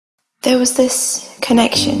There was this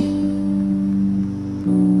connection.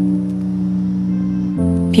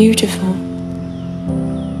 Beautiful.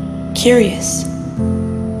 Curious.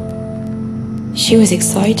 She was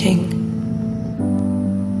exciting.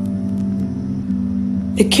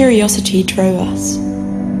 The curiosity drove us,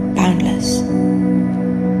 boundless.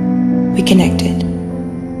 We connected.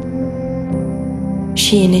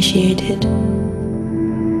 She initiated.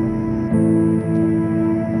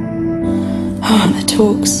 The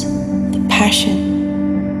talks, the passion,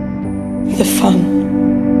 the fun,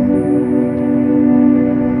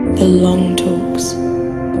 the long talks,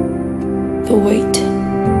 the wait.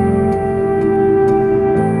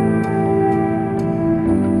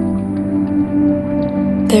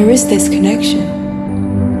 There is this connection.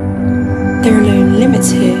 There are no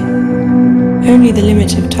limits here, only the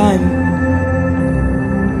limit of time,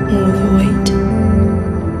 or the wait.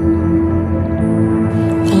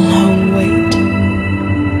 The long wait.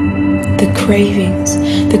 The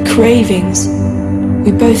cravings.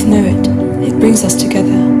 We both know it. It brings us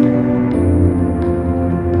together.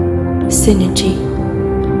 Synergy.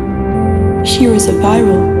 She was a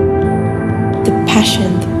viral. The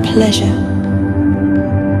passion, the pleasure.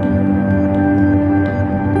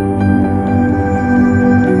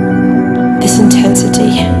 This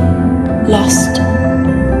intensity, lost.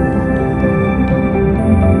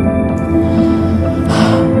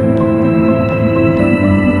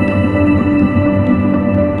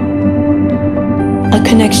 A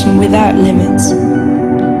connection without limits.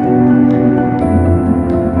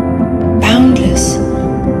 Boundless.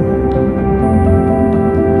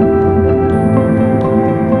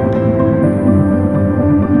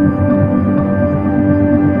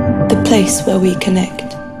 The place where we connect.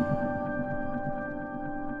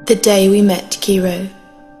 The day we met KIIROO.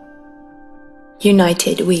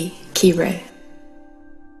 United we KIIROO.